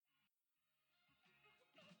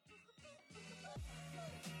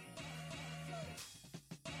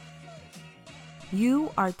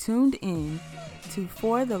You are tuned in to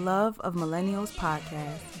For the Love of Millennials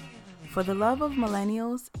podcast. For the Love of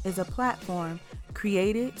Millennials is a platform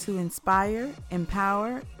created to inspire,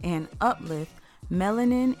 empower, and uplift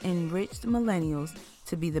melanin-enriched millennials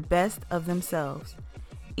to be the best of themselves.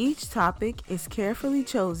 Each topic is carefully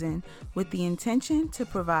chosen with the intention to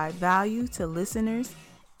provide value to listeners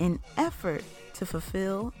in effort to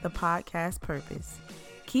fulfill the podcast purpose.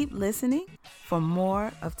 Keep listening for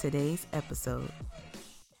more of today's episode.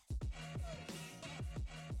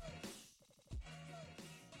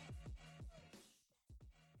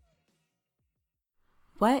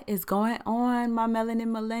 What is going on, my melanin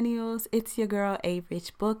millennials? It's your girl, A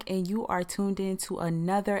Rich Book, and you are tuned in to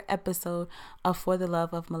another episode of For the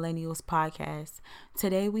Love of Millennials podcast.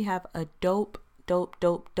 Today we have a dope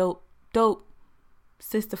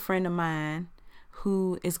sister friend of mine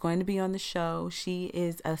who is going to be on the show. She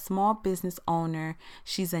is a small business owner.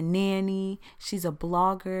 She's a nanny. She's a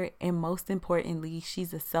blogger. And most importantly,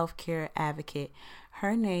 she's a self-care advocate.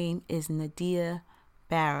 Her name is Nadiyah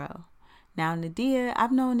Barrow. Now, Nadiyah,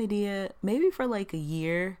 I've known Nadiyah maybe for like a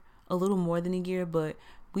year, a little more than a year, but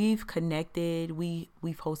we've connected. We've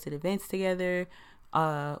hosted events together.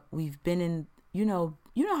 We've been in, you know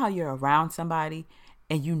how you're around somebody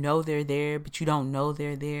and you know they're there, but you don't know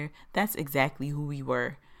they're there. That's exactly who we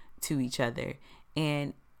were to each other.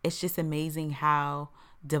 And it's just amazing how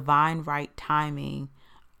divine right timing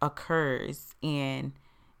occurs and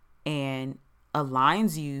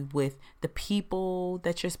aligns you with the people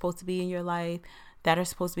that you're supposed to be in your life, that are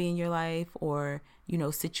supposed to be in your life, or,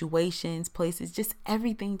 situations, places, just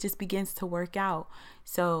everything just begins to work out.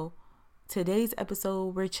 So today's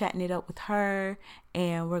episode, we're chatting it up with her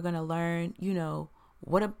and we're going to learn,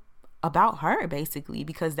 about her basically,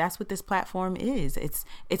 because that's what this platform is. It's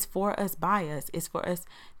for us, by us. It's for us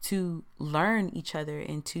to learn each other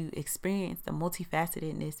and to experience the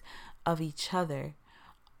multifacetedness of each other.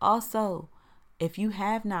 Also, if you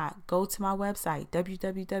have not, go to my website,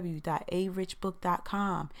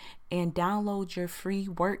 www.arichbook.com, and download your free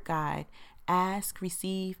work guide, Ask,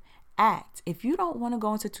 Receive, Act. If you don't want to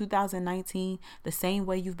go into 2019 the same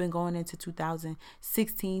way you've been going into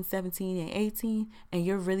 2016, 17, and 18, and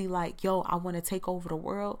you're really like, yo, I want to take over the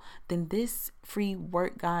world, then this free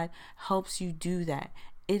work guide helps you do that.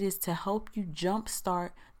 It is to help you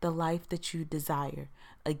jumpstart the life that you desire.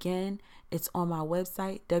 Again, it's on my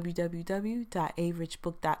website,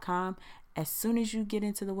 www.arichbook.com. As soon as you get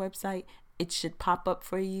into the website, it should pop up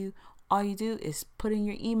for you. All you do is put in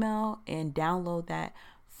your email and download that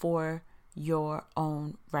for your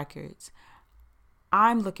own records.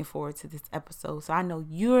 I'm looking forward to this episode, so I know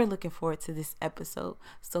you're looking forward to this episode.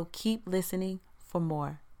 So keep listening for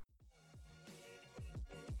more.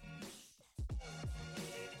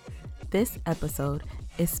 This episode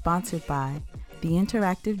is sponsored by the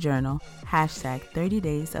interactive journal, #30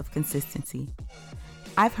 Days of Consistency.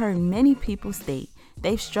 I've heard many people state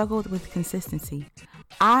they've struggled with consistency.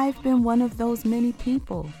 I've been one of those many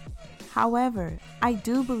people. However, I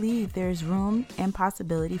do believe there is room and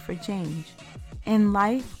possibility for change. In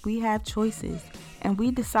life, we have choices, and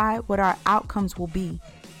we decide what our outcomes will be.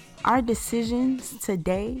 Our decisions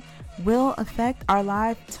today will affect our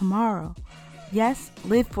life tomorrow. Yes,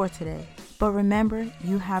 live for today, but remember,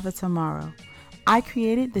 you have a tomorrow. I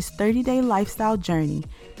created this 30-day lifestyle journey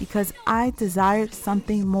because I desired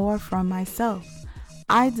something more from myself.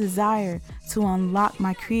 I desire to unlock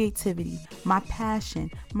my creativity, my passion,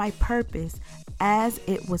 my purpose. As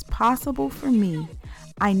it was possible for me,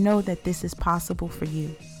 I know that this is possible for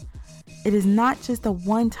you. It is not just a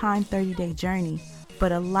one-time 30-day journey,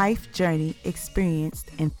 but a life journey experienced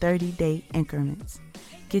in 30-day increments.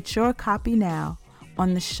 Get your copy now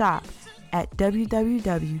on the shop at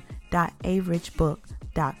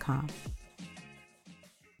www.arichbook.com.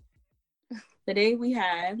 Today we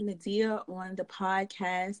have Nadiyah on the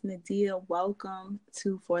podcast. Nadiyah, welcome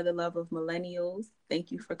to For the Love of Millennials.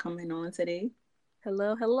 Thank you for coming on today.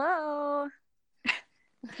 Hello.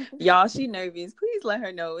 Y'all, she nervous. Please let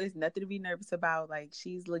her know it's nothing to be nervous about. Like,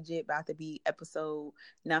 she's legit about to be episode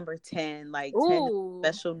number 10. Like, Ooh.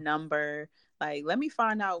 10 special number. Like, let me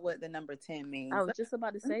find out what the number 10 means. I was just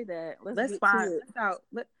about to say that. Let's find out.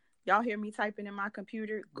 Y'all hear me typing in my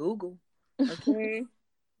computer? Google. Okay.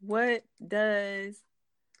 What does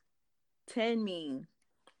 10 mean?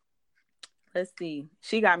 Let's see.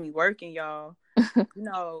 She got me working, y'all.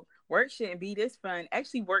 Work shouldn't be this fun.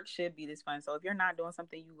 Actually, work should be this fun. So if you're not doing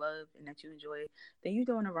something you love and that you enjoy, then you're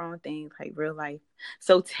doing the wrong thing, like real life.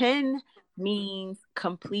 So 10 means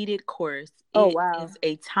completed course. Wow. It is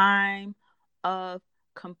a time of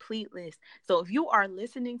completeness. So if you are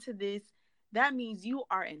listening to this that means you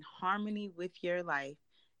are in harmony with your life.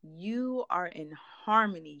 You are in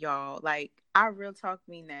harmony, y'all. Like, I real talk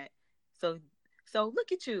mean that. So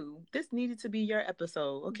look at you. This needed to be your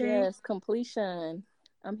episode, okay? Yes, completion.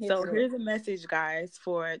 I'm here So for it. here's a message, guys,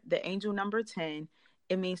 for the angel number 10.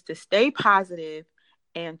 It means to stay positive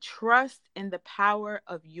and trust in the power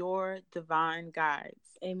of your divine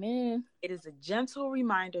guides. Amen. It is a gentle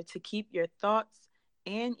reminder to keep your thoughts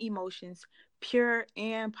and emotions pure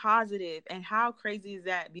and positive. And how crazy is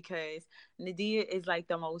that? Because Nadiyah is like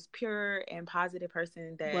the most pure and positive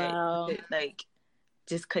person that you Wow. could like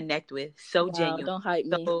just connect with. So Wow. genuine. Don't hype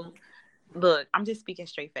me. So look, I'm just speaking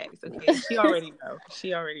straight facts, okay? She already know.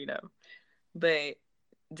 She already know. But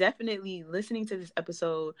definitely listening to this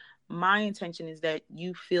episode, my intention is that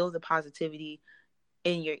you feel the positivity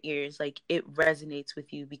in your ears. Like, it resonates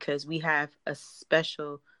with you because we have a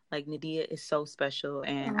special, like, Nadiyah is so special,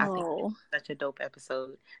 and I think Oh. it's such a dope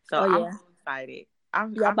episode. So Oh I'm yeah. so excited.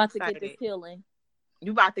 I'm Y'all about to get this excited. healing.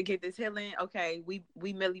 You about to get this healing? Okay, we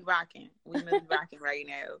Millie rocking. We Millie rocking right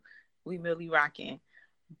now. We Millie rocking.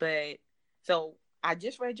 But so I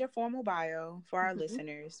just read your formal bio for our Mm-hmm.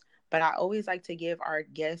 listeners, but I always like to give our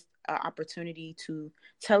guests an opportunity to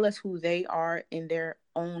tell us who they are in their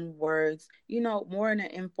own words, more in an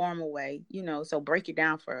informal way, so break it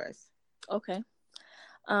down for us. Okay.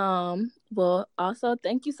 Well, also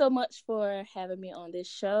thank you so much for having me on this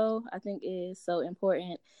show. I think it is so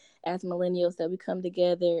important as millennials that we come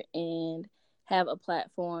together and have a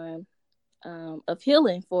platform of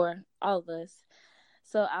healing for all of us.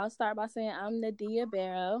 So I'll start by saying I'm Nadiyah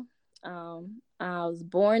Barrow. I was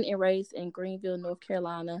born and raised in Greenville, North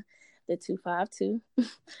Carolina, the 252.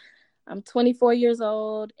 I'm 24 years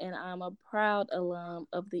old, and I'm a proud alum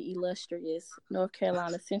of the illustrious North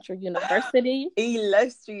Carolina Central University.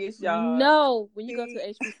 Illustrious, You y'all. know, when you go to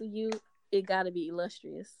HBCU, it got to be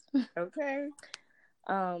illustrious. Okay.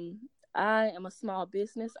 um, I am a small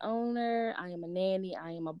business owner. I am a nanny.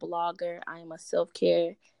 I am a blogger. I am a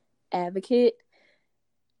self-care advocate.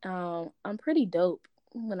 I'm pretty dope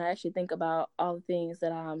when I actually think about all the things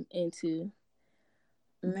that I'm into.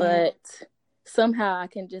 Man, But somehow I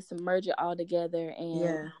can just merge it all together and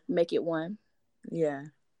yeah. make it one. Yeah.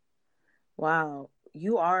 Wow,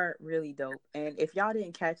 you are really dope. And if y'all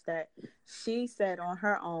didn't catch that, she said on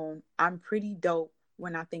her own, I'm pretty dope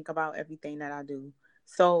when I think about everything that I do.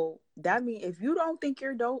 So that means if you don't think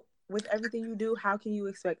you're dope with everything you do, how can you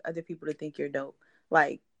expect other people to think you're dope?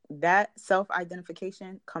 Like, that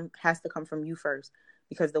self-identification has to come from you first.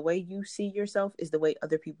 Because the way you see yourself is the way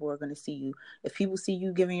other people are going to see you. If people see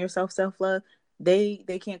you giving yourself self-love, they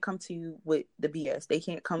can't come to you with the BS. They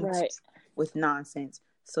can't come Right. with nonsense.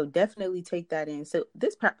 So definitely take that in. So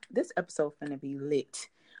this episode finna be lit.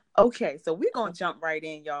 Okay, so we're gonna jump right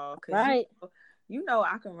in, y'all, because Right. you know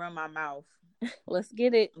I can run my mouth. Let's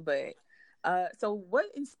get it. But so what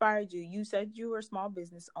inspired you? You said you were a small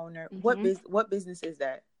business owner. Mm-hmm. What business is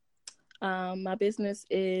that? My business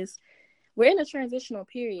is, we're in a transitional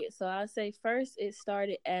period. So I'll say first it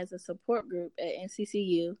started as a support group at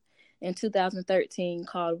NCCU in 2013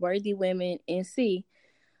 called Worthy Women NC.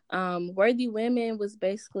 Worthy Women was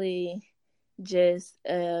basically just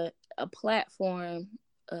a platform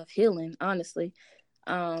of healing, honestly.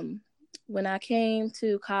 When I came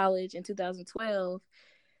to college in 2012,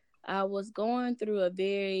 I was going through a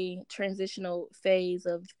very transitional phase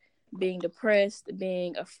of being depressed,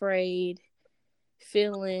 being afraid,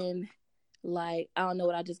 feeling like I don't know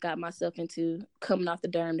what I just got myself into, coming off the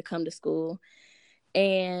derm to come to school.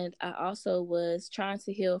 And I also was trying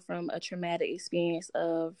to heal from a traumatic experience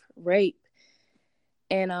of rape.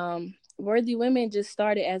 And Worthy Women just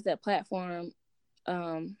started as that platform.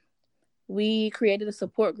 We created a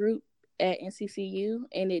support group at NCCU,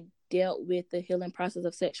 and it dealt with the healing process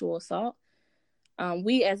of sexual assault.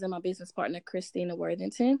 We, as in my business partner, Christina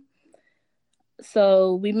Worthington.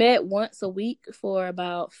 So we met once a week for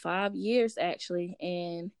about 5 years, actually.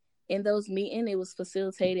 And in those meetings, it was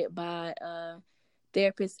facilitated by a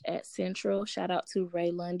therapist at Central. Shout out to Ray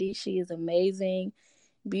Lundy. She is amazing,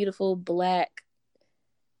 beautiful, Black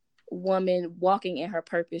woman walking in her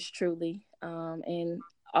purpose, truly. And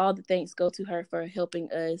all the thanks go to her for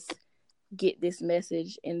helping us get this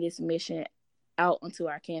message and this mission out onto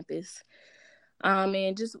our campus.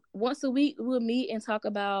 And just once a week, we'll meet and talk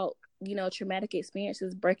about, traumatic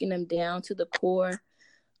experiences, breaking them down to the core,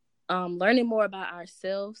 learning more about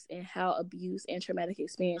ourselves and how abuse and traumatic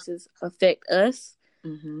experiences affect us,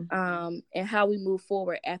 Mm-hmm. and how we move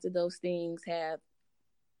forward after those things have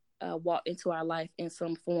walked into our life in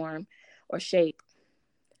some form or shape.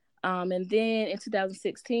 And then in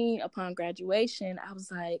 2016, upon graduation, I was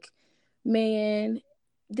like, man,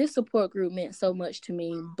 this support group meant so much to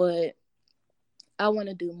me, but I want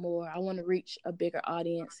to do more. I want to reach a bigger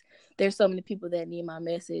audience. There's so many people that need my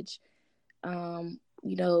message. Me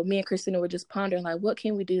and Christina were just pondering, like, what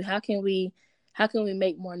can we do? How can we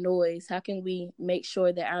make more noise? How can we make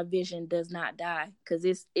sure that our vision does not die? Because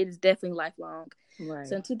it is definitely lifelong. Right.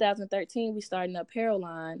 So in 2013, we started an apparel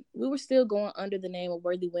line. We were still going under the name of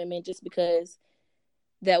Worthy Women just because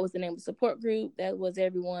that was the name of the support group. That was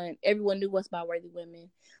everyone knew us by Worthy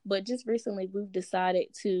Women. But just recently, we've decided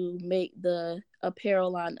to make the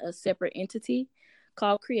apparel line a separate entity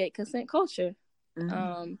called Create Consent Culture.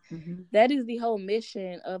 That is the whole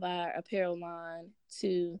mission of our apparel line,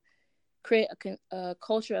 to create a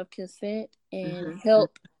culture of consent and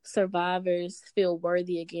help survivors feel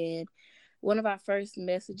worthy again. One of our first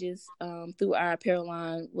messages through our apparel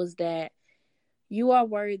line was that you are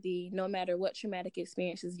worthy no matter what traumatic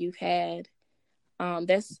experiences you've had.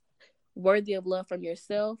 That's worthy of love from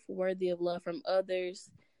yourself, worthy of love from others,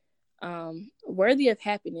 worthy of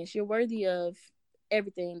happiness. You're worthy of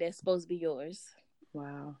everything that's supposed to be yours.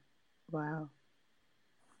 Wow.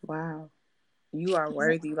 You are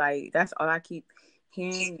worthy. Like, that's all I keep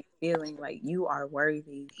hearing and feeling. Like, you are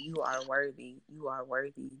worthy. You are worthy. You are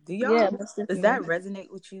worthy. Does that resonate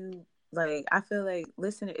with you? Like, I feel like,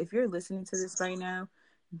 if you're listening to this right now,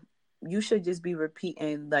 you should just be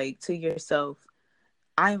repeating, like, to yourself,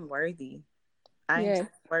 I am worthy. I am so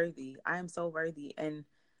worthy. I am so worthy. And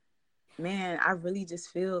man, I really just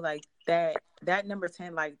feel like that number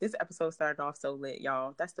 10, like, this episode started off so lit,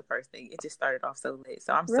 y'all. That's the first thing. It just started off so lit.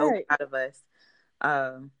 So I'm so proud of us.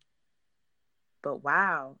 But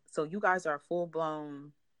wow. So you guys are a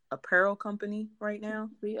full-blown apparel company right now?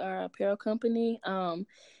 We are an apparel company.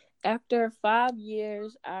 After 5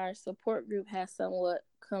 years, our support group has somewhat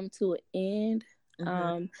come to an end.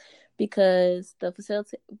 Because the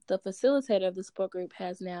facilitator of the support group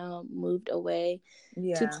has now moved away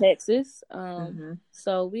to Texas.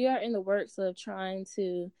 So we are in the works of trying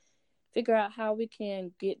to figure out how we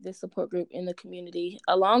can get this support group in the community.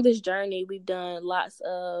 Along this journey, we've done lots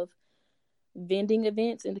of vending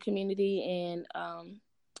events in the community, and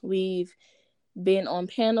we've been on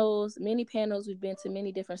many panels. We've been to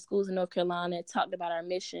many different schools in North Carolina, talked about our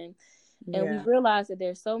mission. And we realized that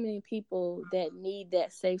there's so many people that need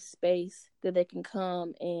that safe space that they can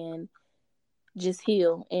come and just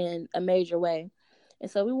heal in a major way.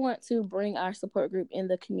 And so we want to bring our support group in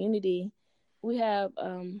the community. We have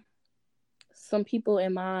some people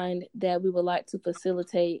in mind that we would like to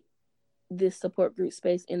facilitate this support group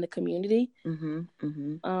space in the community.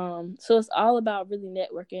 So it's all about really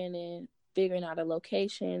networking and figuring out a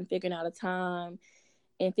location, figuring out a time,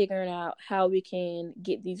 and figuring out how we can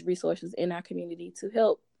get these resources in our community to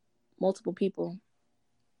help multiple people.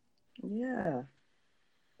 Yeah.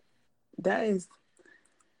 That's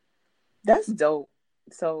dope.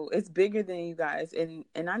 So it's bigger than you guys. And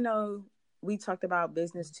I know we talked about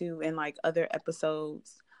business too in like other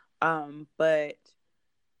episodes. But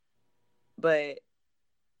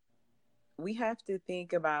we have to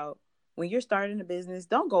think about, when you're starting a business,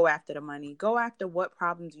 don't go after the money. Go after what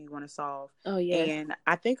problems you want to solve. Oh, yeah. And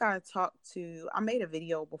I think I made a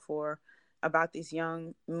video before about this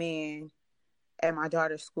young man at my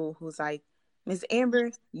daughter's school who's like, Miss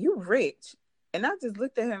Amber, you rich. And I just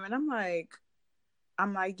looked at him and I'm like,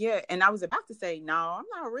 yeah. And I was about to say, no, I'm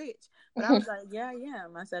not rich. But I was like, yeah, I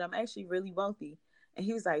am. I said, I'm actually really wealthy. And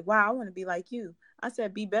he was like, wow, I want to be like you. I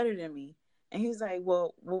said, be better than me. And he was like,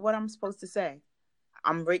 well, what I'm supposed to say?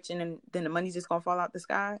 I'm rich and then the money's just going to fall out the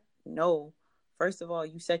sky? No. First of all,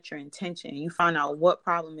 you set your intention. You find out what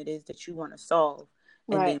problem it is that you want to solve.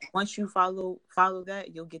 And then once you follow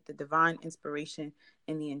that, you'll get the divine inspiration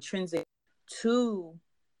and the intrinsic to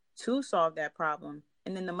solve that problem.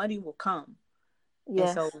 And then the money will come.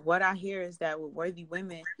 Yes. And so what I hear is that with Worthy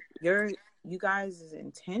Women, you guys'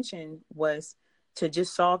 intention was to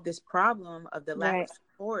just solve this problem of the lack of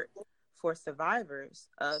support for survivors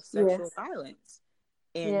of sexual violence.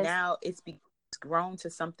 And now it's grown to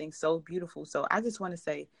something so beautiful. So I just want to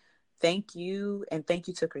say thank you, and thank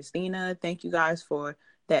you to Christina. Thank you guys for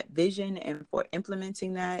that vision and for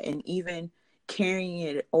implementing that, and even carrying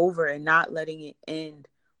it over and not letting it end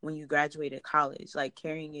when you graduated college, like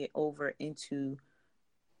carrying it over into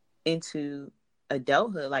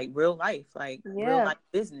adulthood, like real life, like real life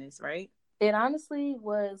business, right? It honestly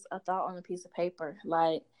was a thought on a piece of paper.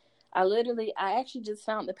 Like, I actually just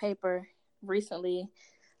found the paper recently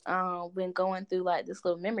when going through like this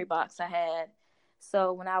little memory box I had.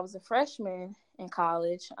 So when I was a freshman in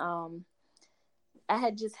college, I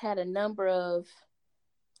had just had a number of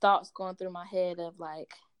thoughts going through my head of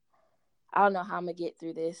like, I don't know how I'm gonna get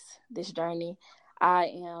through this journey.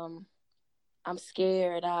 I'm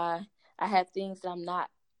scared. I have things that I'm not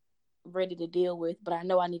ready to deal with, but I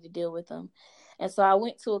know I need to deal with them. And so I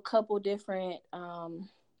went to a couple different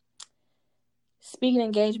speaking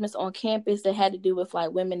engagements on campus that had to do with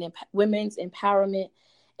like women's empowerment.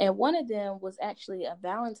 And one of them was actually a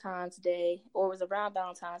Valentine's Day, or it was around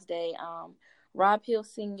Valentine's Day. Rob Hill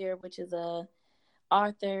Sr., which is a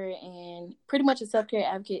author and pretty much a self-care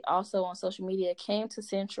advocate also on social media, came to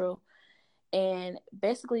Central and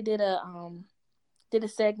basically did a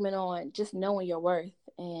segment on just knowing your worth.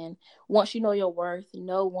 And once you know your worth,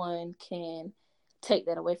 no one can take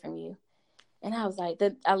that away from you. And I was like,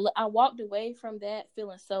 I walked away from that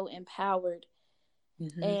feeling so empowered.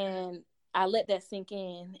 Mm-hmm. And I let that sink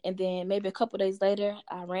in. And then maybe a couple days later,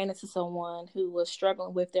 I ran into someone who was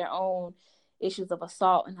struggling with their own issues of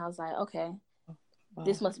assault. And I was like, okay, wow,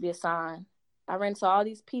 this must be a sign. I ran into all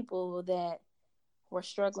these people that were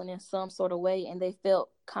struggling in some sort of way, and they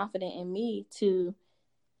felt confident in me to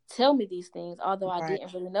tell me these things, although I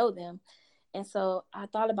didn't really know them. And so I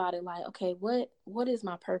thought about it like, okay, what is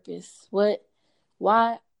my purpose?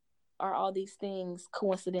 Why are all these things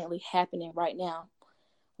coincidentally happening right now?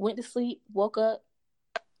 Went to sleep, woke up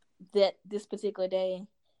that this particular day,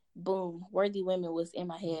 boom, Worthy Women was in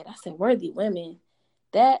my head. I said, Worthy Women,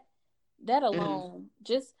 that alone,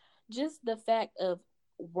 just the fact of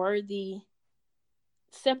worthy,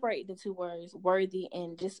 separate the two words, worthy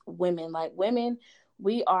and just women. Like women,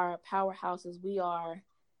 we are powerhouses. We are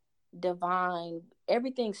divine.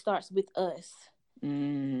 Everything starts with us.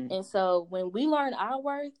 And so when we learn our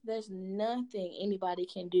worth, there's nothing anybody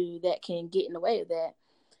can do that can get in the way of that.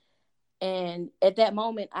 And at that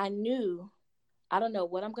moment, I knew, I don't know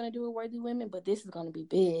what I'm going to do with Worthy Women, but this is going to be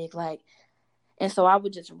big. Like, and so I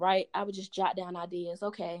would just jot down ideas.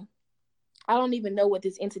 Okay, I don't even know what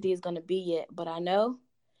this entity is going to be yet, but I know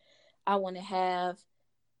I want to have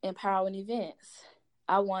empowering events.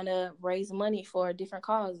 I want to raise money for different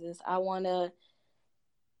causes. I want to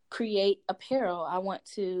create apparel. I want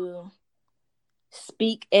to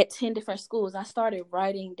speak at 10 different schools. I started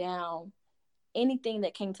writing down anything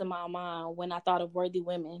that came to my mind when I thought of Worthy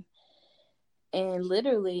Women. And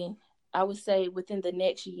literally, I would say within the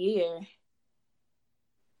next year,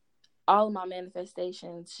 all of my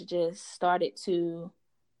manifestations just started to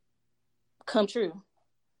come true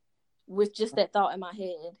with just that thought in my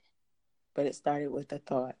head. But it started with the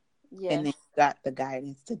thought. Yes. And then you got the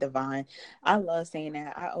guidance, the divine. I love saying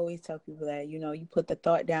that. I always tell people that, you put the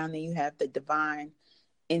thought down, then you have the divine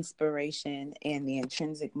inspiration and the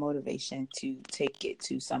intrinsic motivation to take it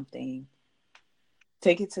to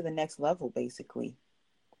the next level, basically.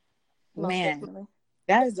 Most definitely.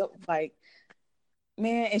 That is like,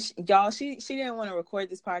 man, y'all, she didn't want to record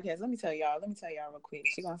this podcast. Let me tell y'all real quick.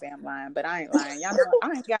 She gonna say I'm lying, but I ain't lying. Y'all know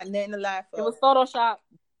I ain't got nothing to lie for. It was Photoshop.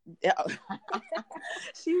 Yeah.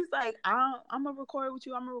 She was like, I'm gonna record with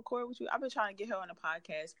you. I've been trying to get her on a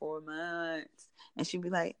podcast for months, and she'd be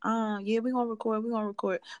like, yeah, we're gonna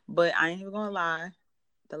record. But I ain't even gonna lie,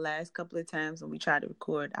 the last couple of times when we tried to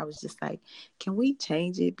record, I was just like, can we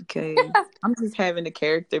change it, because I'm just having a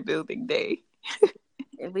character building day.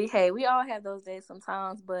 We all have those days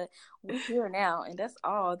sometimes, but we're here now, and that's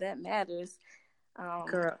all that matters.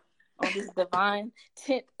 Girl, on this divine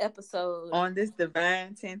 10th episode.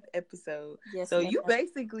 Yes, so ma'am.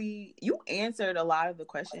 You answered a lot of the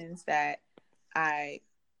questions that I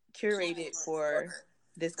curated for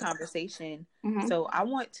this conversation. Mm-hmm. So I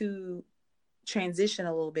want to transition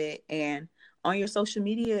a little bit, and on your social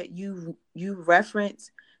media, you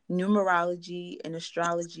reference numerology and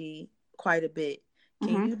astrology quite a bit.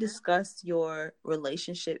 Can you discuss your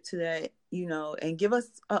relationship to that, and give us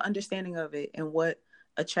an understanding of it and what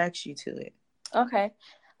attracts you to it? Okay.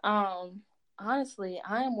 Honestly,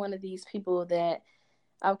 I am one of these people that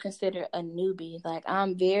I would consider a newbie. Like,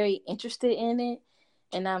 I'm very interested in it,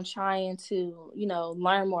 and I'm trying to,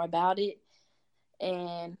 learn more about it.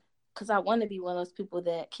 And because I want to be one of those people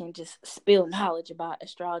that can just spill knowledge about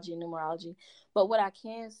astrology and numerology. But what I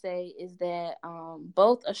can say is that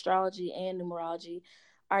both astrology and numerology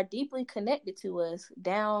are deeply connected to us,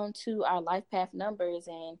 down to our life path numbers,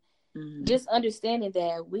 and just understanding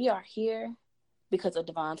that we are here because of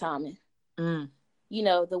divine timing.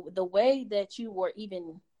 The way that you were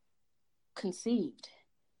even conceived,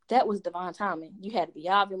 that was divine timing. You had to be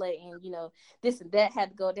ovulating, this and that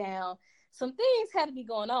had to go down. Some things had to be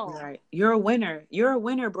going on. Right. You're a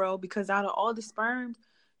winner, bro, because out of all the sperms,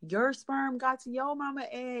 your sperm got to your mama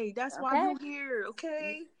egg. That's why you're here,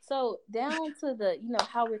 okay? So down to the,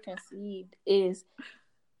 how we're conceived is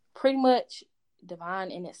pretty much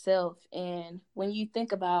divine in itself. And when you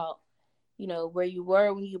think about, where you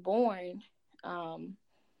were when you were born,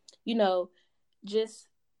 you know, just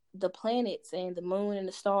the planets and the moon and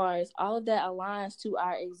the stars, all of that aligns to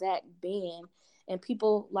our exact being. And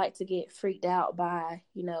people like to get freaked out by,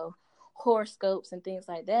 you know, horoscopes and things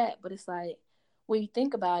like that. But it's like, when you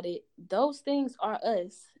think about it, those things are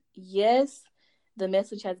us. Yes, the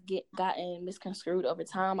message has gotten misconstrued over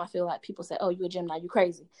time. I feel like people say, oh, you a Gemini, you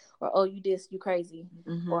crazy. Or, oh, you this, you crazy.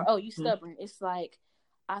 Or, oh, you stubborn. It's like,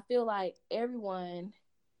 I feel like everyone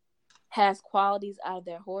has qualities out of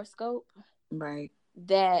their horoscope. Right.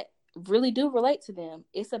 That really do relate to them.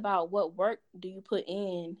 It's about what work do you put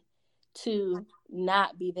in to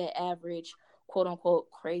not be that average, quote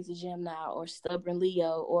unquote, crazy Gemini or stubborn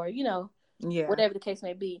Leo, or, you know, whatever the case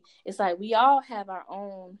may be. It's like we all have our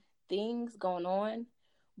own things going on,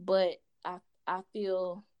 but I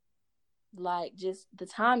feel like just the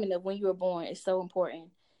timing of when you were born is so important,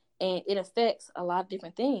 and it affects a lot of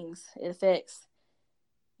different things. It affects,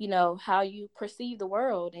 you know, how you perceive the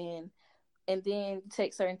world, and then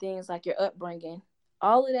take certain things like your upbringing.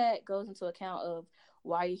 All of that goes into account of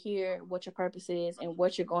why you're here, what your purpose is, and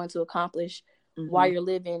what you're going to accomplish while you're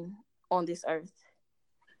living on this earth.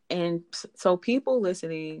 And so people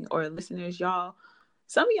listening or listeners, y'all,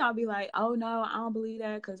 some of y'all be like, oh no, I don't believe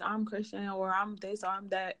that because I'm Christian, or I'm this, or I'm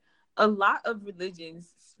that. A lot of religions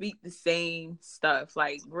speak the same stuff,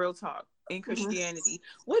 like real talk. In Christianity,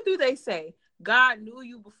 what do they say? God knew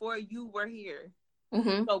you before you were here.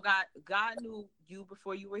 So God knew you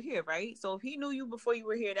before you were here, right? So if he knew you before you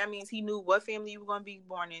were here, that means he knew what family you were going to be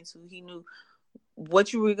born into. He knew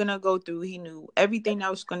what you were going to go through. He knew everything that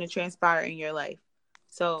was going to transpire in your life.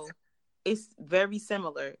 So it's very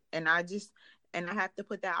similar. And I have to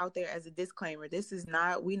put that out there as a disclaimer. This is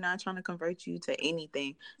not, we're not trying to convert you to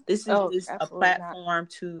anything. This is just a platform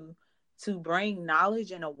to bring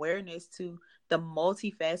knowledge and awareness to the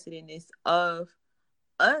multifacetedness of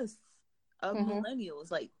us, of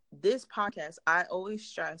millennials. Like, this podcast, I always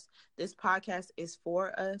stress, this podcast is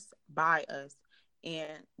for us, by us.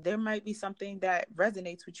 And there might be something that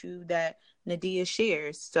resonates with you that Nadiyah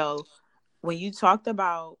shares. So when you talked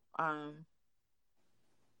about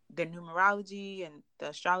the numerology and the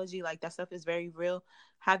astrology, like, that stuff is very real.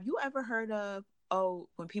 Have you ever heard of, oh,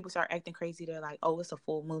 when people start acting crazy, they're like, oh, it's a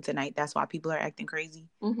full moon tonight, that's why people are acting crazy?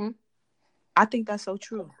 I think that's so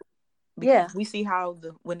true. Because we see how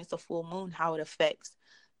when it's a full moon, how it affects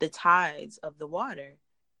the tides of the water.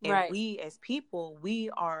 And we as people, we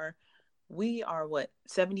are what,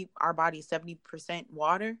 70, our body is 70%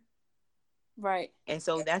 water. Right. And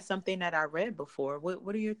so that's something that I read before.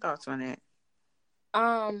 What are your thoughts on that?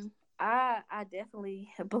 I definitely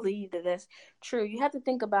believe that that's true. You have to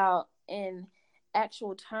think about in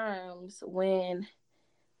actual terms when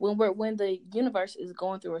the universe is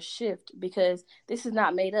going through a shift, because this is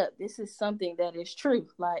not made up. This is something that is true.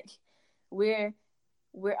 Like, we're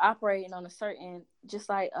operating on a certain, just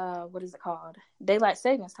like what is it called, daylight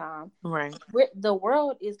savings time. Right. The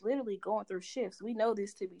world is literally going through shifts. We know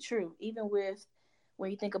this to be true. Even with, when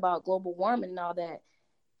you think about global warming and all that,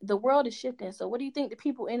 the world is shifting. So what do you think the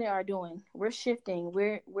people in it are doing? We're shifting.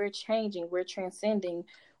 We're changing. We're transcending.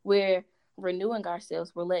 We're renewing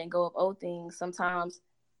ourselves. We're letting go of old things. Sometimes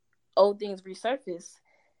old things resurface,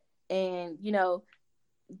 and, you know,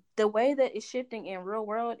 the way that it's shifting in real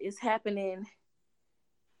world is happening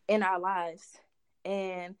in our lives.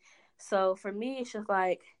 And so for me, it's just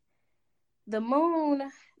like the moon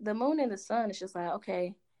and the sun. It's just like,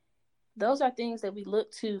 okay, those are things that we look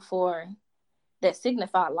to for, that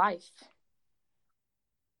signify life.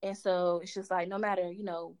 And so it's just like, no matter, you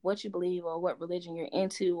know, what you believe or what religion you're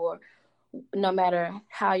into, or no matter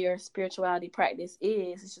how your spirituality practice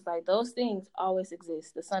is, it's just like those things always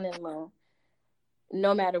exist. The sun and the moon,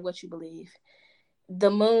 no matter what you believe. The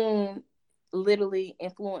moon literally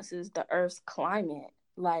influences the Earth's climate.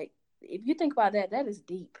 Like, if you think about that, that is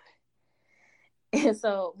deep. And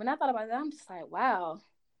so when I thought about that, I'm just like, wow,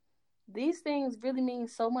 these things really mean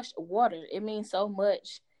so much. Water, it means so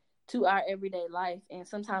much to our everyday life. And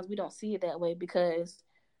sometimes we don't see it that way because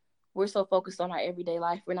we're so focused on our everyday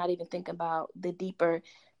life. We're not even thinking about the deeper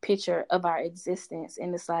picture of our existence.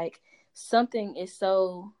 And it's like something is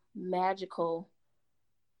so magical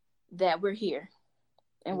that we're here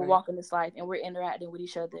and we're walking this life and we're interacting with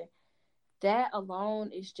each other. That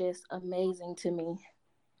alone is just amazing to me.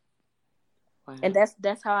 Wow. And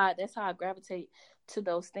that's how I gravitate to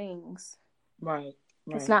those things. Right.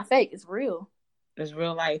 It's not fake. It's real. It's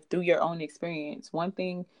real life through your own experience. One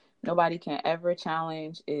thing nobody can ever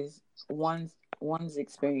challenge is one's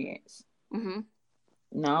experience.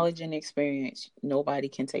 Knowledge and experience. Nobody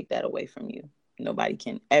can take that away from you. nobody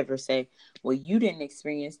can ever say, well, you didn't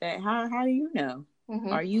experience that. How do you know?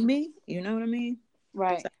 Are you me? You know what I mean?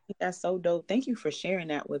 Right. So I think that's so dope. Thank you for sharing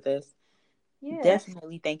that with us. Yeah.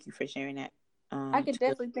 Definitely thank you for sharing that. I could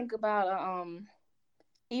definitely think about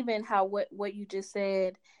even how what you just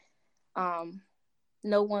said,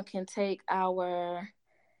 no one can take our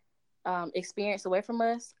experience away from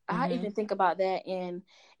us. I even think about that in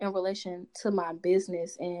relation to my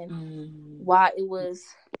business and why it was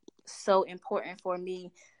so important for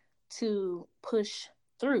me to push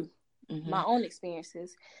through my own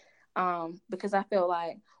experiences, because I felt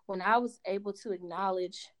like when I was able to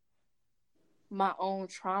acknowledge my own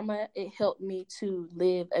trauma, it helped me to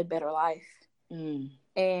live a better life.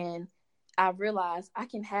 And I realized I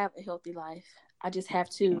can have a healthy life. I just have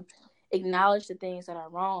to acknowledge the things that are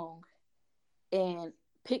wrong and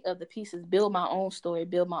pick up the pieces, build my own story,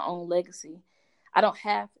 build my own legacy. I don't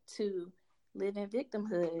have to live in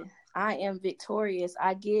victimhood. I am victorious.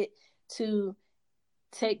 I get to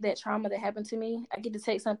take that trauma that happened to me. I get to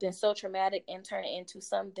take something so traumatic and turn it into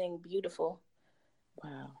something beautiful.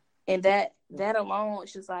 Wow. And that alone,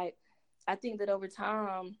 it's just like, I think that over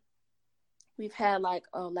time, we've had like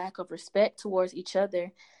a lack of respect towards each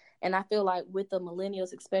other. And I feel like with the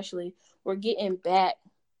millennials especially, we're getting back.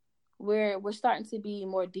 We're starting to be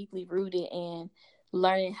more deeply rooted and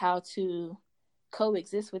learning how to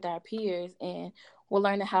coexist with our peers, and we're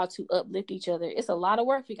learning how to uplift each other. It's a lot of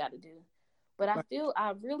work we got to do. But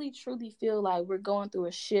I really truly feel like we're going through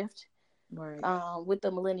a shift. Right. With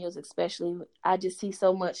the millennials especially. I just see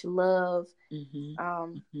so much love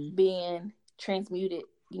being transmuted,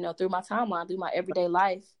 through my timeline, through my everyday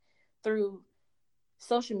life, through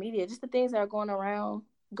social media, just the things that are going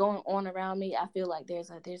on around me. I feel like there's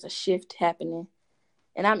a shift happening,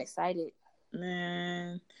 and I'm excited.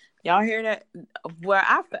 Man, y'all hear that? Well,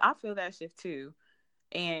 I feel that shift too.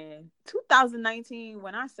 And 2019,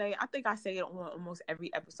 when I think I say it on almost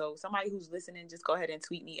every episode. Somebody who's listening, just go ahead and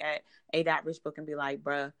tweet me at a.richbook and be like,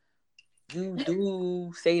 bruh, you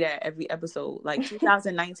do say that every episode. Like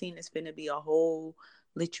 2019 is finna be a whole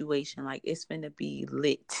lituation. Like it's finna be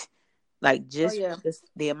lit. Like just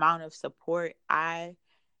the amount of support I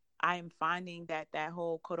am finding that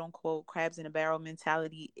whole quote unquote crabs in a barrel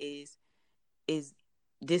mentality is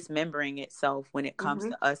dismembering itself when it comes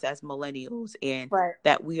to us as millennials, and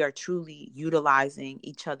that we are truly utilizing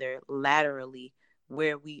each other laterally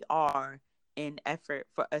where we are in effort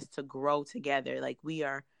for us to grow together. Like we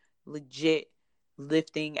are legit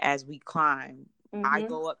lifting as we climb. I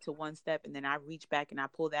go up to one step and then I reach back and I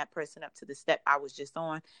pull that person up to the step I was just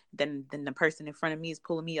on. Then the person in front of me is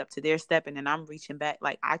pulling me up to their step and then I'm reaching back.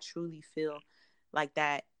 Like I truly feel like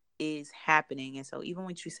that is happening. And so even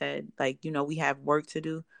when you said, like, we have work to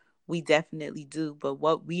do, we definitely do. But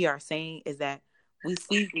what we are saying is that we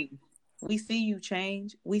see you. We see you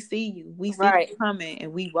change. We see you. We see you coming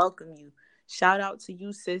and we welcome you. Shout out to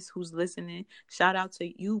you, sis, who's listening. Shout out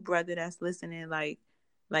to you, brother, that's listening. Like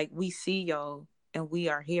we see y'all and we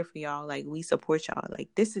are here for y'all. Like we support y'all. Like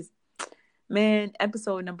this is, man,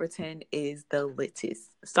 episode number 10 is the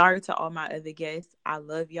littest. Sorry to all my other guests. I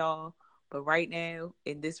love y'all. But right now,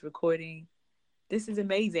 in this recording, this is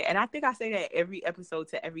amazing. And I think I say that every episode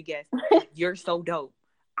to every guest. You're so dope.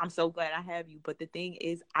 I'm so glad I have you. But the thing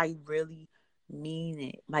is, I really mean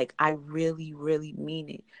it. Like, I really, really mean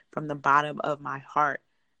it. From the bottom of my heart,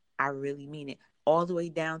 I really mean it. All the way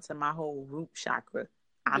down to my whole root chakra.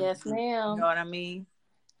 Yes, ma'am. You know what I mean?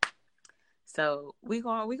 So we're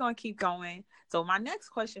gonna keep going. So my next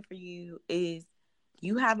question for you is,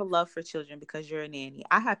 you have a love for children because you're a nanny.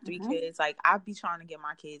 I have 3 kids. Like I be trying to get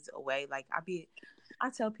my kids away. Like I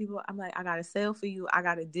tell people, I'm like, I got a sale for you. I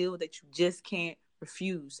got a deal that you just can't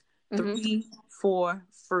refuse. 3 for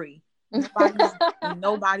free.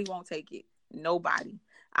 Nobody won't take it. Nobody.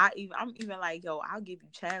 I'm even like, yo, I'll give you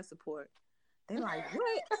child support. They're like,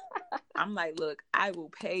 what? I'm like, look, I will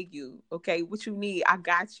pay you. Okay, what you need, I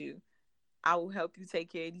got you. I will help you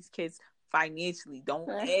take care of these kids financially. Don't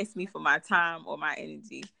ask me for my time or my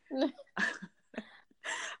energy.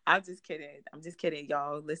 I'm just kidding,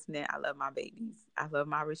 y'all. Listening, I love my babies. I love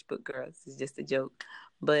my rich book girls. It's just a joke.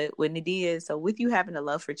 But with Nadiyah, so with you having a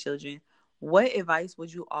love for children, what advice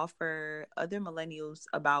would you offer other millennials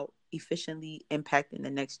about efficiently impacting the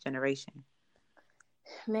next generation?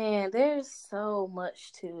 Man, there's so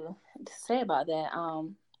much to say about that.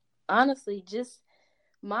 Honestly, just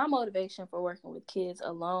my motivation for working with kids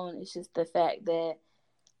alone is just the fact that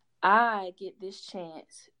I get this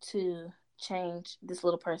chance to change this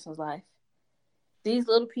little person's life. These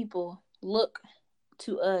little people look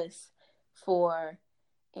to us for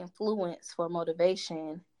influence, for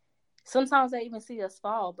motivation, Sometimes they even see us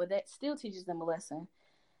fall, but that still teaches them a lesson.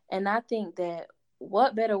 And I think that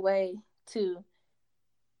what better way to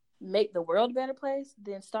make the world a better place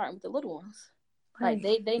than starting with the little ones. Like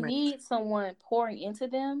they need someone pouring into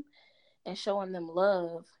them and showing them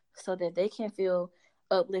love so that they can feel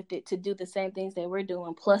uplifted to do the same things that we're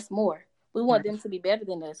doing plus more. We want them to be better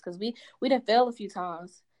than us because we done failed a few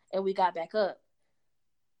times and we got back up.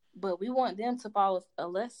 But we want them to fall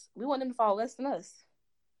we want them to fall less than us.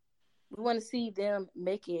 We want to see them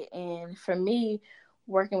make it. And for me,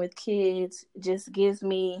 working with kids just gives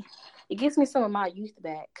me some of my youth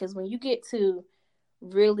back. Because when you get to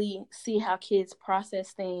really see how kids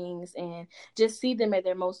process things and just see them at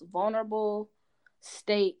their most vulnerable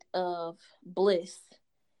state of bliss,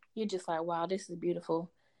 you're just like, wow, this is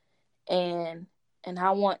beautiful. And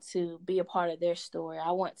I want to be a part of their story.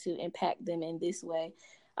 I want to impact them in this way.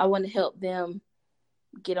 I want to help them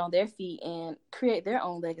get on their feet and create their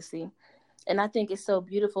own legacy. And I think it's so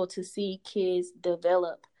beautiful to see kids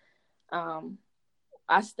develop.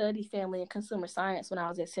 I studied family and consumer science when I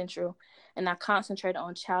was at Central, and I concentrated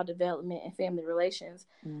on child development and family relations.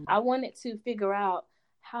 I wanted to figure out,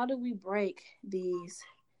 how do we break these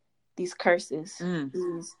curses?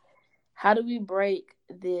 How do we break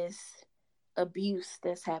this abuse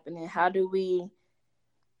that's happening? How do we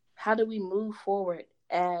move forward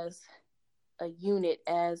as a unit,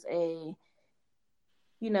 as a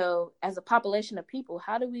population of people?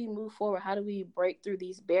 How do we move forward? How do we break through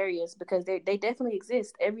these barriers? Because they definitely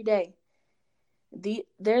exist every day.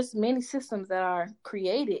 There's many systems that are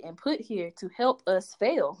created and put here to help us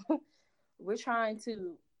fail. We're trying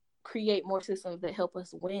to create more systems that help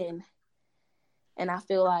us win. And I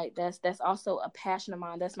feel like that's also a passion of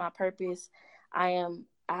mine. That's my purpose. I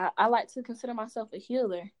like to consider myself a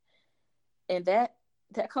healer. And that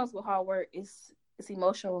comes with hard work. It's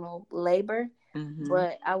emotional labor,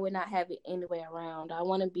 but I would not have it any way around. I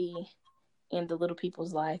want to be in the little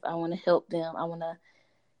people's life. I want to help them. I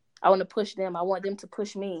want to push them. I want them to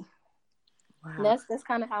push me. Wow. That's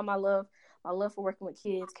kind of how my love for working with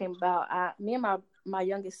kids came about. Me and my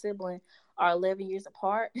youngest sibling are 11 years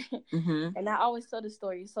apart. And I always tell this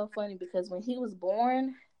story. It's so funny because when he was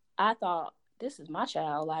born, I thought, this is my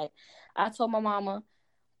child. Like, I told my mama,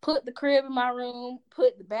 put the crib in my room,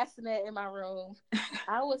 put the bassinet in my room.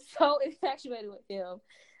 I was so infatuated with him.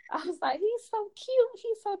 I was like, he's so cute.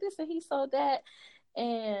 He's so this and he's so that.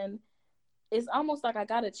 And it's almost like I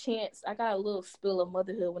got a little spill of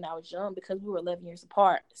motherhood when I was young because we were 11 years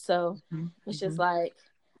apart. So it's just like,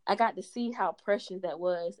 I got to see how precious that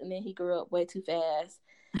was. And then he grew up way too fast.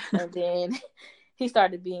 And then he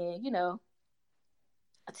started being,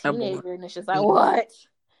 a teenager. And it's just like, what?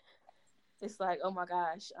 It's like, oh my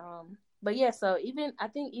gosh. But yeah, so I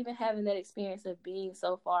think even having that experience of being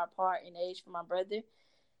so far apart in age from my brother,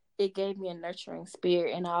 it gave me a nurturing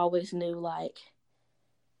spirit. And I always knew, like,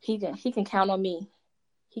 he can count on me.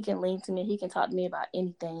 He can lean to me. He can talk to me about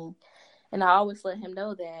anything. And I always let him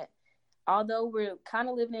know that although we're kind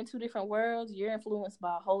of living in two different worlds, you're influenced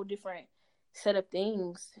by a whole different set of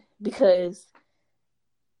things because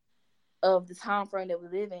of the time frame that we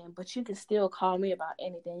live in. But you can still call me about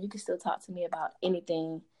anything. You can still talk to me about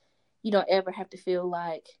anything. You don't ever have to feel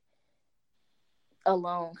like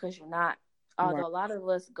alone because you're not. Although a lot of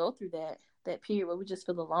us go through that period where we just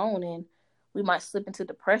feel alone and we might slip into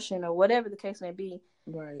depression or whatever the case may be.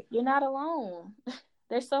 Right. You're not alone.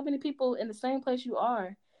 There's so many people in the same place you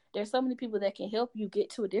are. There's so many people that can help you get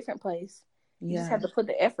to a different place. You just have to put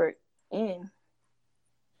the effort in.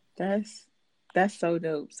 That's so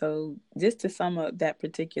dope. So just to sum up that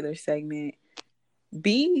particular segment,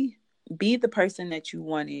 be the person that you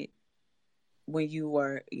wanted when you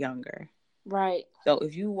were younger. Right. So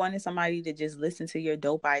if you wanted somebody to just listen to your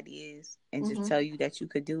dope ideas and just tell you that you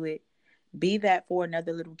could do it, be that for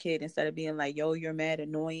another little kid instead of being like, yo, you're mad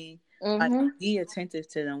annoying. Like, be attentive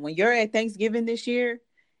to them. When you're at Thanksgiving this year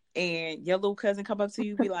and your little cousin come up to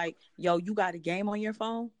you, be like, yo, you got a game on your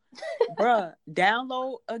phone? Bruh,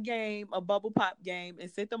 download a game, a bubble pop game, and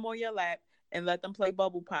sit them on your lap and let them play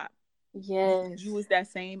bubble pop. Yes. You was that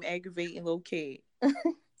same aggravating little kid.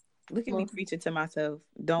 Look at me preaching to myself.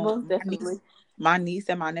 My niece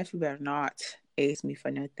and my nephew better not ask me for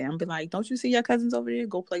nothing. I'm be like, don't you see your cousins over there?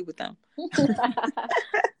 Go play with them.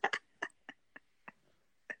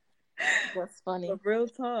 That's funny. But real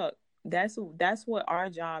talk. That's what our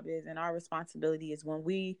job is and our responsibility is when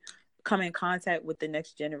we come in contact with the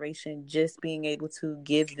next generation, just being able to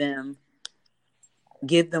give them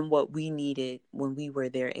what we needed when we were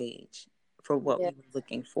their age for what we were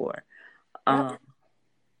looking for.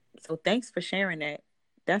 So thanks for sharing that.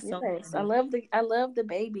 That's so funny. I love the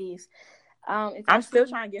babies. I'm still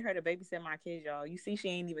trying to get her to babysit my kids, y'all. You see, she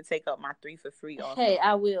ain't even take up my 3 for free offer. Hey,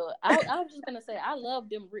 I will. I was just gonna say, I love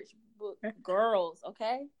them rich book girls.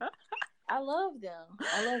 Okay, I love them.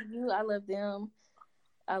 I love you. I love them.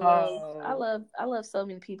 I love so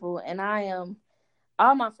many people, and I am.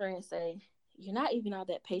 All my friends say, you're not even all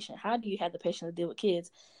that patient. How do you have the patience to deal with kids?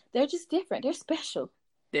 They're just different. They're special.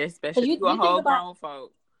 They're special. You a whole grown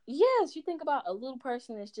folk. Yes, you think about a little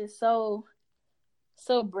person that's just so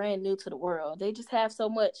brand new to the world. They just have so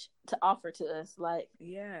much to offer to us. Like,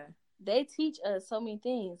 yeah, they teach us so many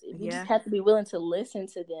things. We just have to be willing to listen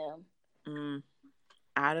to them.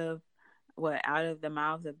 Out of the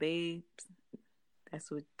mouths of babes. That's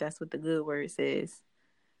what the good word says.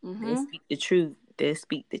 They speak the truth. They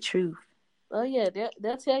speak the truth. Oh yeah,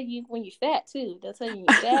 they'll tell you when you're fat too. They'll tell you when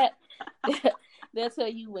you're fat. They'll tell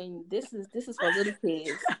you when this is for little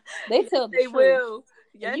kids. They tell the truth. Will.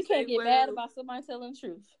 Yes, and you can't get mad about somebody telling the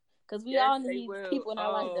truth, because we all need people in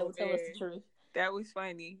our life that will tell us the truth. That was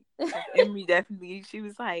funny. Emery definitely. She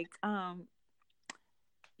was like,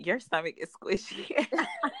 "Your stomach is squishy."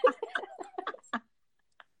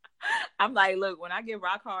 I'm like, look, when I get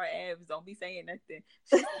rock hard abs, don't be saying nothing.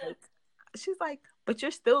 She's like, but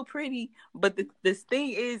you're still pretty. But this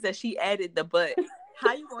thing is that she added the but.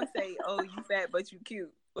 How you gonna say, oh, you fat but you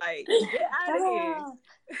cute? Like, get out of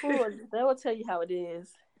here. They will tell you how it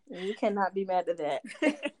is. And you cannot be mad at that.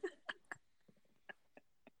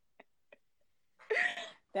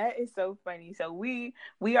 That is so funny. So we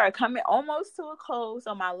are coming almost to a close.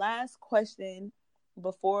 So my last question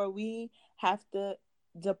before we have to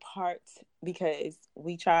depart, because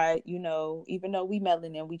we try, even though we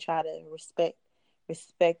melanin, we try to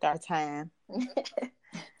respect our time.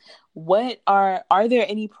 What are there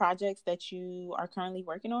any projects that you are currently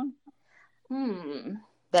working on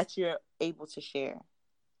that you're able to share?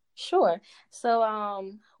 Sure.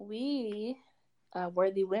 So we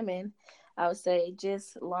Worthy Women, I would say,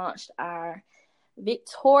 just launched our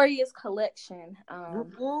Victorious collection.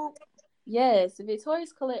 Yes, the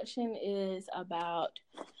Victorious collection is about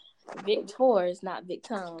victors, not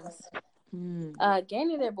victims,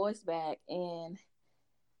 gaining their voice back and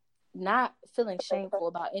not feeling shameful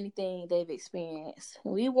about anything they've experienced.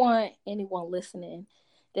 We want anyone listening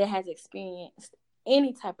that has experienced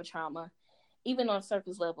any type of trauma, even on a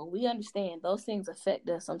surface level. We understand those things affect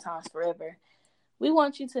us sometimes forever. We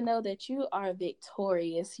want you to know that you are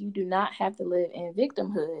victorious. You do not have to live in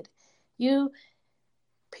victimhood.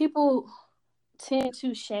 People tend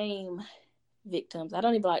to shame victims. I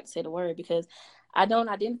don't even like to say the word because I don't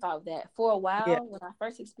identify with that. For a while, when I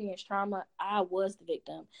first experienced trauma, I was the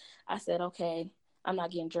victim. I said, okay, I'm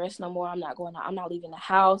not getting dressed no more. I'm not going out. I'm not leaving the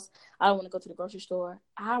house. I don't want to go to the grocery store.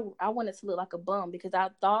 I wanted to look like a bum because I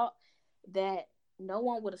thought that no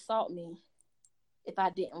one would assault me if I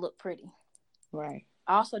didn't look pretty. Right.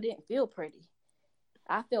 I also didn't feel pretty.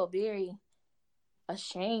 I felt very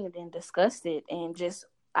ashamed and disgusted and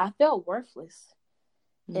I felt worthless.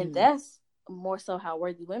 And that's more so how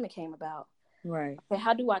Worthy Women came about. Right. Okay,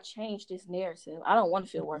 how do I change this narrative? I don't want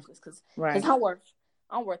to feel worthless because I'm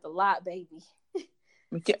worth a lot, baby.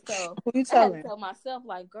 So who you telling? I had to tell myself,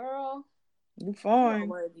 like, girl, you fine. You are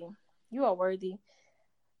worthy. You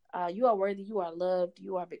are worthy. You are loved.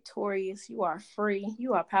 You are victorious. You are free.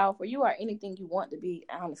 You are powerful. You are anything you want to be,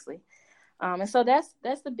 honestly. And so that's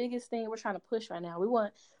the biggest thing we're trying to push right now. We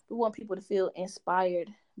want people to feel inspired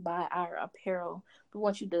by our apparel. We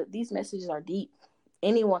want these messages are deep.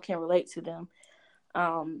 Anyone can relate to them.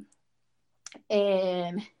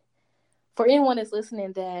 And for anyone that's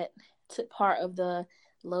listening that took part of the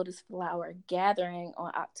Lotus Flower Gathering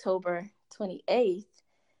on October 28th,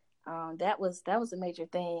 that was a major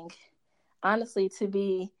thing. Honestly, to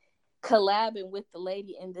be collabing with the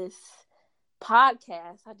lady in this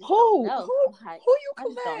podcast, I just don't know. Who you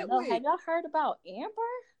collab with? Have y'all heard about Amber?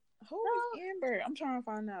 Who is Amber? I'm trying to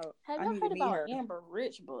find out. Have y'all heard about Amber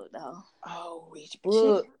Rich Book though? Oh, Rich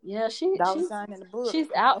Book. She's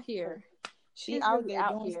out here. She's out there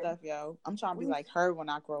doing stuff, yo. I'm trying to be like her when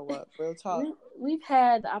I grow up. Real talk. We've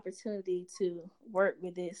had the opportunity to work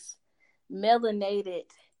with this melanated,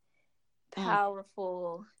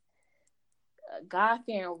 powerful,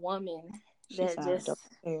 God-fearing woman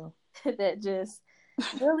that just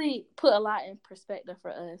really put a lot in perspective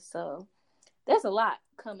for us. So there's a lot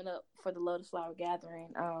coming up for the Lotus Flower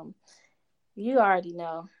Gathering. You already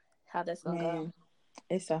know how that's gonna go.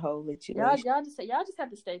 It's a whole situation. Y'all just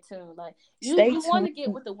have to stay tuned. Like you want to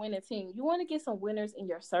get with the winning team. You want to get some winners in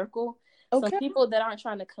your circle. Okay. Some people that aren't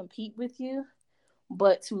trying to compete with you,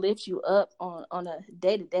 but to lift you up on a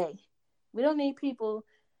day-to-day. We don't need people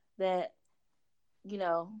that,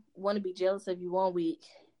 want to be jealous of you one week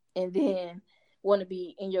and then want to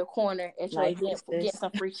be in your corner at your like event for getting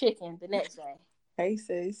some free chicken the next day. Hey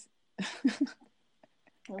sis.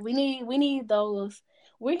 We need those.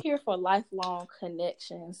 We're here for lifelong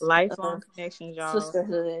connections. Lifelong connections, y'all.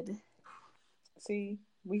 Sisterhood. See,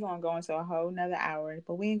 we gonna go into a whole nother hour,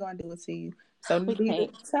 but we ain't gonna do it to you. So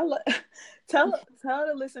tell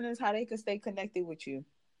the listeners how they can stay connected with you.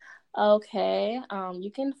 Okay.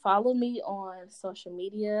 You can follow me on social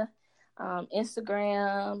media,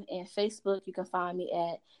 Instagram and Facebook. You can find me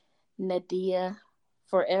at Nadiyah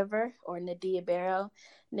Forever or Nadiyah Barrow.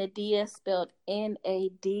 Nadiyah spelled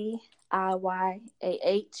Nadiyyah. I'm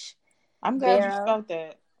glad Barrow. you spelled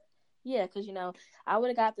that. Yeah, because I would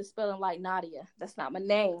have got the spelling like Nadiyah. That's not my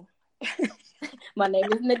name. My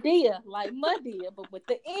name is Nadiyah, like Madiyah, but with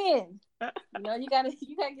the N. You gotta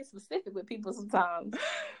get specific with people sometimes.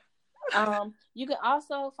 You can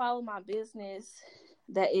also follow my business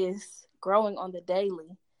that is growing on the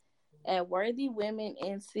daily at Worthy Women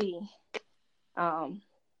NC.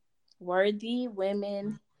 Worthy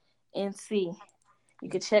Women NC. You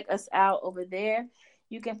can check us out over there.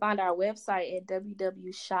 You can find our website at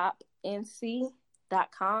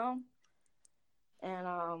www.shopnc.com. And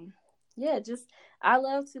I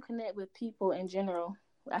love to connect with people in general.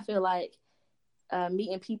 I feel like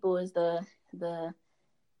meeting people is the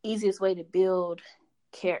easiest way to build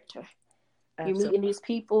character. Absolutely. You're meeting these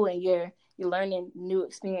people and you're learning new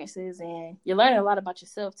experiences and you're learning a lot about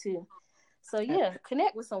yourself too. So yeah,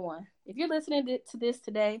 connect with someone. If you're listening to this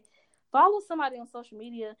today, follow somebody on social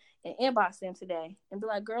media and inbox them today and be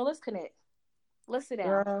like, girl, let's connect. Let's sit down.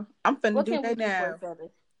 Girl, I'm finna do that now.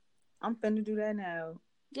 I'm finna do that now.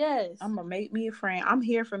 Yes. I'm gonna make me a friend. I'm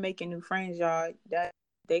here for making new friends, y'all.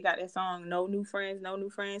 They got that song, No New Friends, No New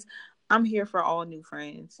Friends. I'm here for all new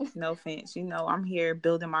friends. No offense. I'm here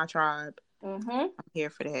building my tribe. Mm-hmm. I'm here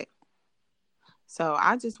for that. So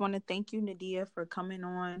I just want to thank you, Nadiyah, for coming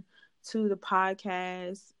on to the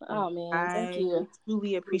podcast. Oh, man. Thank you. I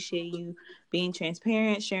truly appreciate you being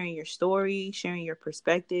transparent, sharing your story, sharing your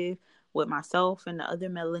perspective with myself and the other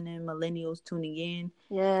melanin millennials tuning in.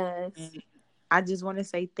 Yes. And I just want to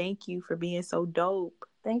say thank you for being so dope.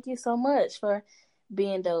 Thank you so much for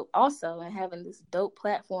being dope also and having this dope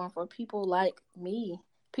platform for people like me,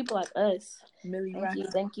 people like us. Millie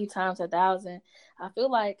Thank you times 1,000. I feel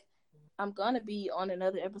like I'm going to be on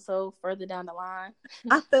another episode further down the line.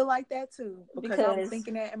 I feel like that too because I was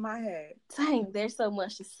thinking that in my head. Dang, there's so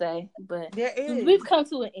much to say, but there is. We've come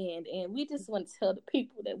to an end and we just want to tell the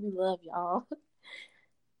people that we love y'all.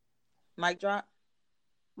 Mic drop.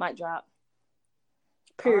 Mic drop.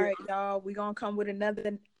 Period. All right, y'all. We're going to come with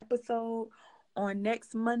another episode on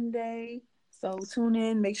next Monday. So tune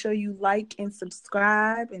in. Make sure you like and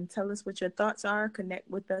subscribe and tell us what your thoughts are. Connect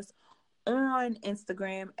with us on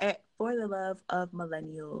Instagram at For the Love of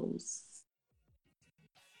Millennials.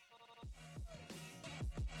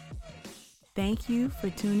 Thank you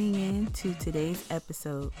for tuning in to today's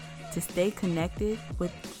episode. To stay connected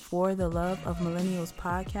with For the Love of Millennials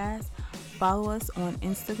podcast, follow us on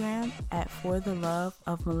Instagram at For the Love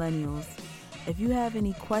of Millennials. If you have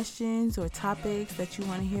any questions or topics that you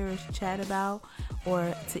want to hear us chat about,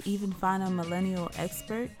 or to even find a millennial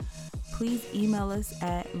expert, please email us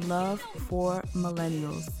at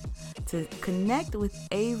loveformillennials. To connect with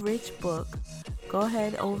A Rich Book, go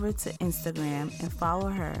ahead over to Instagram and follow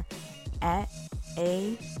her at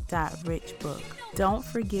a.richbook. Don't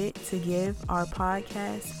forget to give our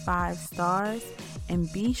podcast 5 stars and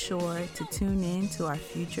be sure to tune in to our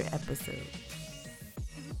future episodes.